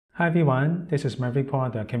Hi everyone, this is Maverick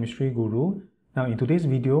Paul, the Chemistry Guru. Now in today's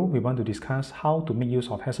video, we want to discuss how to make use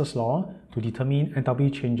of Hess's Law to determine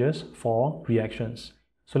enthalpy changes for reactions.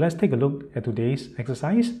 So let's take a look at today's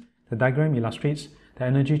exercise. The diagram illustrates the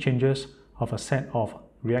energy changes of a set of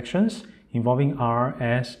reactions involving R,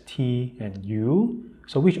 S, T, and U.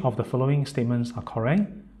 So which of the following statements are correct?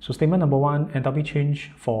 So statement number 1, enthalpy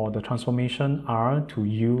change for the transformation R to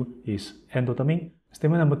U is endothermic.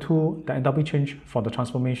 Statement number 2, the enthalpy change for the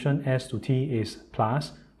transformation S to T is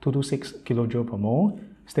plus 226 kJ per mole.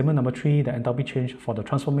 Statement number 3, the enthalpy change for the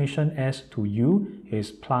transformation S to U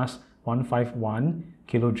is plus 151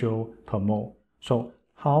 kJ per mole. So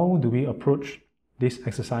how do we approach this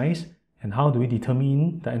exercise and how do we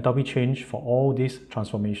determine the enthalpy change for all these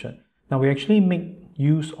transformations? Now we actually make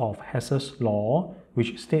use of Hess's law,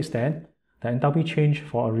 which states that the enthalpy change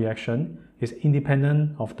for a reaction is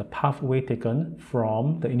independent of the pathway taken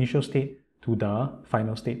from the initial state to the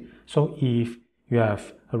final state. So if you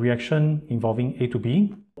have a reaction involving A to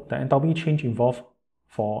B, the enthalpy change involved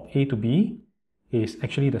for A to B is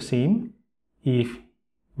actually the same if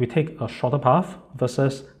we take a shorter path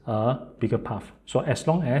versus a bigger path. So as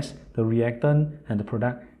long as the reactant and the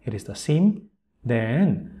product it is the same,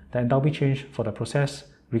 then the enthalpy change for the process,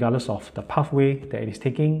 regardless of the pathway that it is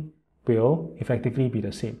taking, will effectively be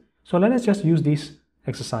the same. So let us just use this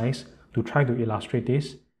exercise to try to illustrate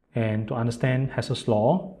this and to understand Hess's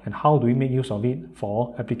law and how do we make use of it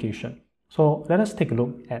for application. So let us take a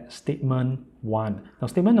look at statement 1. Now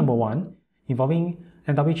statement number 1 involving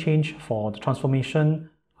enthalpy change for the transformation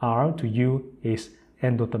R to U is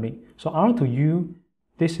endothermic. So R to U,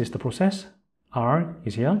 this is the process. R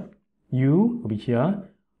is here, U will be here.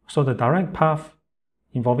 So the direct path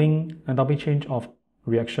involving enthalpy change of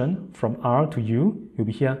reaction from R to U will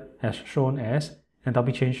be here as shown as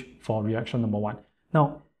enthalpy change for reaction number 1.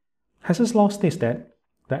 Now, Hess's law states that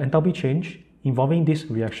the enthalpy change involving this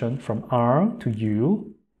reaction from R to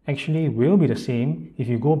U actually will be the same if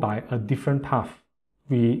you go by a different path.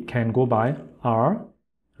 We can go by R,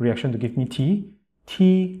 reaction to give me T,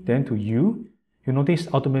 T then to U. You notice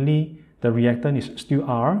ultimately the reactant is still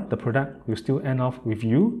R, the product will still end off with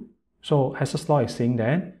U. So Hess's law is saying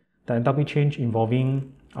that the enthalpy change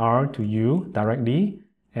involving R to U directly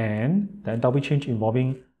and the enthalpy change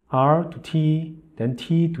involving R to T, then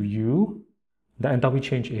T to U, the enthalpy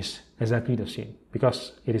change is exactly the same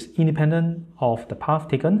because it is independent of the path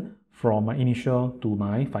taken from my initial to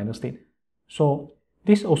my final state. So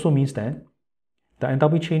this also means that the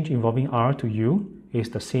enthalpy change involving R to U is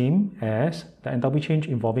the same as the enthalpy change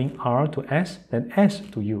involving R to S, then S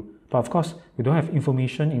to U. But of course, we don't have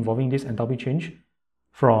information involving this enthalpy change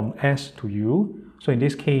from S to U. So in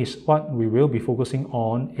this case, what we will be focusing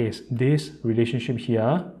on is this relationship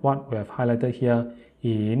here, what we have highlighted here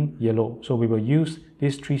in yellow. So we will use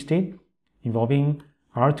this three state involving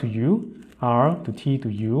R to U, R to T to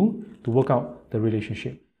U to work out the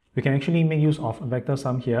relationship. We can actually make use of a vector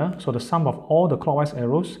sum here. So the sum of all the clockwise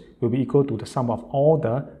arrows will be equal to the sum of all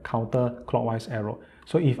the counterclockwise arrow.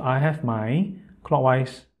 So if I have my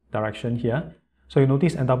clockwise direction here, so you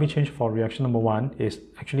notice enthalpy change for reaction number 1 is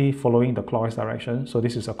actually following the clockwise direction. So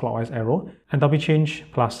this is a clockwise arrow. Enthalpy change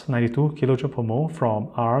plus 92 kJ per mole from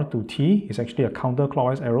R to T is actually a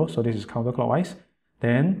counterclockwise arrow. So this is counterclockwise.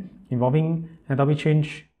 Then involving enthalpy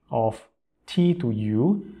change of T to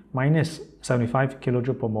U minus 75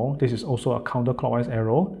 kJ per mole. This is also a counterclockwise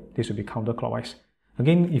arrow. This will be counterclockwise.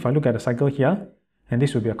 Again, if I look at the cycle here, and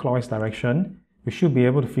this will be a clockwise direction, we should be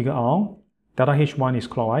able to figure out delta H1 is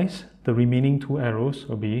clockwise, the remaining two arrows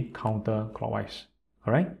will be counterclockwise.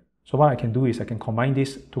 Alright? So what I can do is I can combine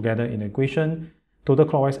this together in the equation. Total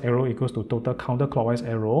clockwise arrow equals to total counterclockwise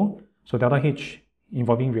arrow. So delta H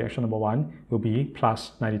involving reaction number 1 will be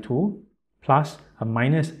plus 92 plus a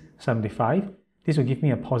minus 75. This will give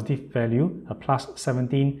me a positive value, a plus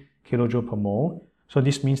 17 kJ per mole. So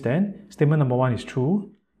this means that statement number 1 is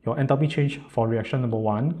true. Your enthalpy change for reaction number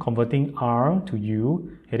 1, converting R to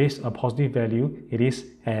U, it is a positive value, it is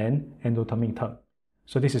an endothermic term.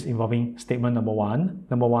 So this is involving statement number 1.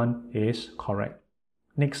 Number 1 is correct.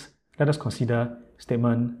 Next, let us consider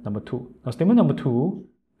statement number 2. Now statement number 2,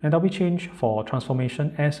 enthalpy change for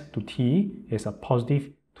transformation S to T is a positive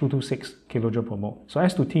 226 kJ per mole. So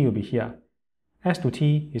S to T will be here. S to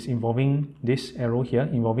T is involving this arrow here,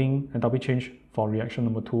 involving enthalpy change for reaction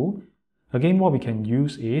number 2. Again, what we can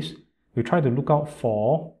use is we try to look out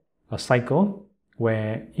for a cycle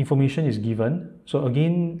where information is given. So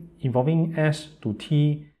again, involving S to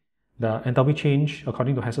T, the enthalpy change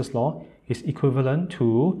according to Hess's law is equivalent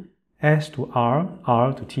to S to R,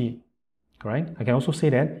 R to T. Right? I can also say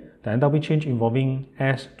that the enthalpy change involving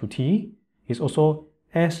S to T is also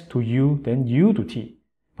S to U, then U to T.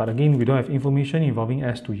 But again, we don't have information involving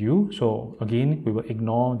S to U, so again, we will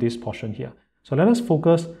ignore this portion here. So let us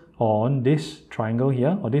focus on this triangle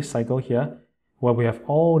here, or this cycle here, where we have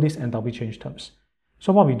all these enthalpy change terms.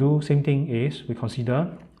 So what we do, same thing is, we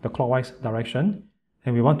consider the clockwise direction,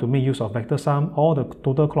 and we want to make use of vector sum. All the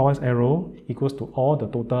total clockwise arrow equals to all the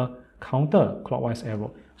total counterclockwise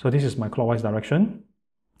arrow. So this is my clockwise direction.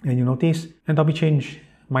 And you notice enthalpy change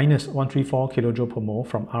minus 134 kJ per mole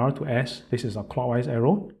from R to S. This is a clockwise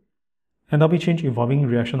arrow. Enthalpy change involving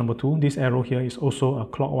reaction number 2. This arrow here is also a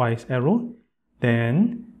clockwise arrow.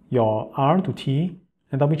 Then your R to T,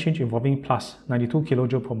 enthalpy change involving plus 92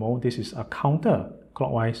 kJ per mole. This is a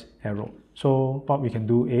counterclockwise arrow. So what we can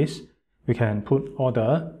do is we can put all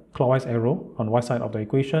the clockwise arrow on one side of the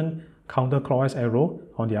equation, counterclockwise arrow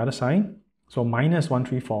on the other side. So minus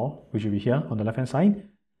 134, which will be here on the left hand side,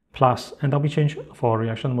 plus enthalpy change for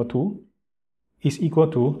reaction number 2 is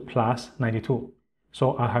equal to plus 92.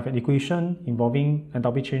 So I have an equation involving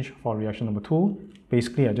enthalpy change for reaction number 2.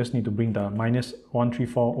 Basically, I just need to bring the minus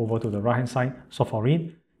 134 over to the right hand side. So for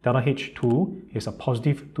it, delta H2 is a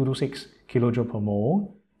positive 226 kJ per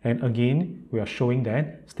mole. And again, we are showing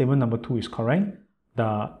that statement number 2 is correct.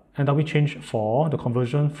 The enthalpy change for the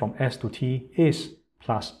conversion from S to T is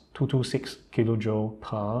plus 226 kJ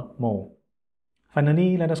per mole.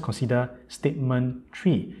 Finally, let us consider statement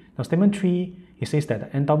 3. Now, statement 3, it says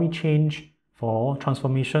that the enthalpy change for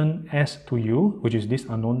transformation S to U, which is this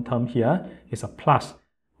unknown term here, is a plus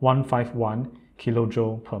 151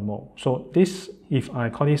 kJ per mole. So this, if I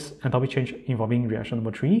call this enthalpy change involving reaction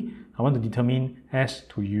number 3, I want to determine S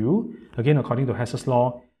to U. Again, according to Hess's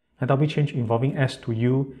law, enthalpy change involving S to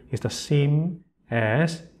U is the same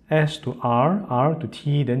as S to R, R to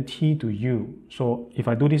T, then T to U. So if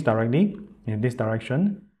I do this directly, in this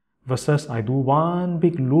direction, versus I do one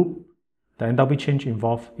big loop, the enthalpy change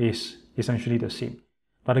involved is essentially the same.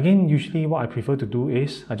 But again, usually what I prefer to do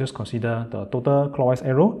is I just consider the total clockwise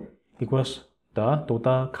arrow equals the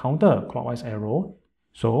total counterclockwise arrow.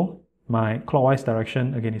 So my clockwise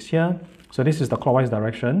direction again is here. So this is the clockwise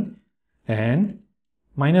direction, and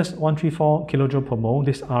minus 134 kJ per mole,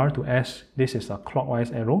 this R to S, this is a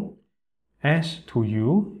clockwise arrow. S to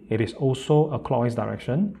U, it is also a clockwise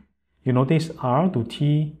direction. You notice R to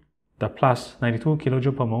T, the plus 92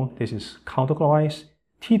 kJ per mole, this is counterclockwise.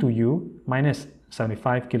 T to U, minus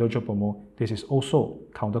 75 kJ per mole, this is also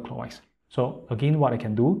counterclockwise. So again, what I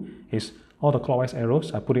can do is all the clockwise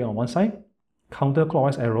arrows, I put it on one side.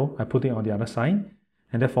 Counterclockwise arrow, I put it on the other side.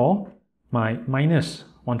 And therefore, my minus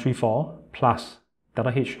 134 plus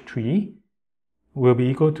delta H3 will be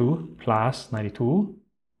equal to plus 92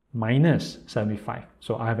 minus 75.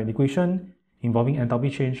 So I have an equation involving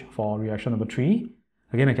enthalpy change for reaction number 3.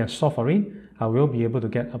 Again, I can solve for it. I will be able to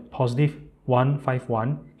get a positive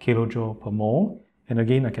 151 kJ per mole. And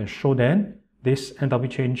again, I can show that this enthalpy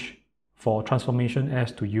change for transformation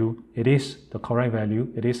S to U, it is the correct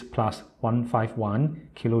value. It is plus 151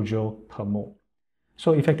 kJ per mole.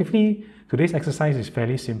 So effectively, today's exercise is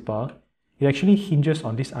fairly simple. It actually hinges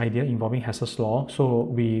on this idea involving Hess's law. So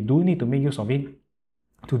we do need to make use of it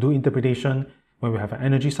to do interpretation when we have an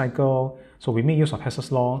energy cycle. So we make use of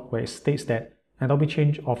Hess's law, where it states that enthalpy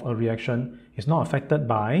change of a reaction is not affected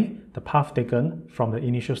by the path taken from the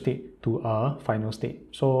initial state to a final state.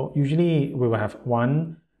 So usually we will have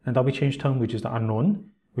one enthalpy change term, which is the unknown,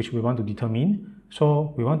 which we want to determine.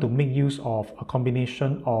 So we want to make use of a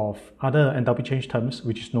combination of other enthalpy change terms,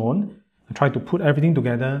 which is known, and try to put everything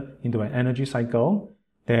together into an energy cycle.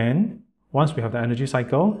 Then once we have the energy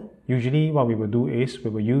cycle, usually what we will do is we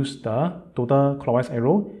will use the total clockwise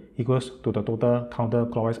arrow equals to the total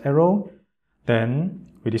counterclockwise arrow. Then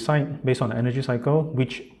we decide based on the energy cycle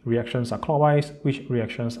which reactions are clockwise, which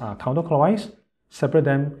reactions are counterclockwise, separate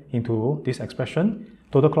them into this expression.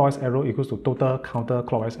 Total clockwise arrow equals to total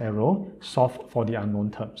counterclockwise arrow, solve for the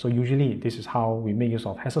unknown term. So usually this is how we make use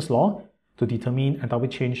of Hess's law to determine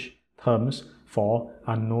enthalpy change terms for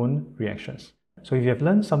unknown reactions. So if you have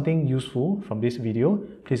learned something useful from this video,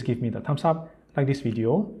 please give me the thumbs up, like this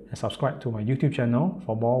video, and subscribe to my YouTube channel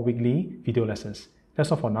for more weekly video lessons.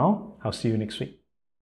 That's all for now. I'll see you next week.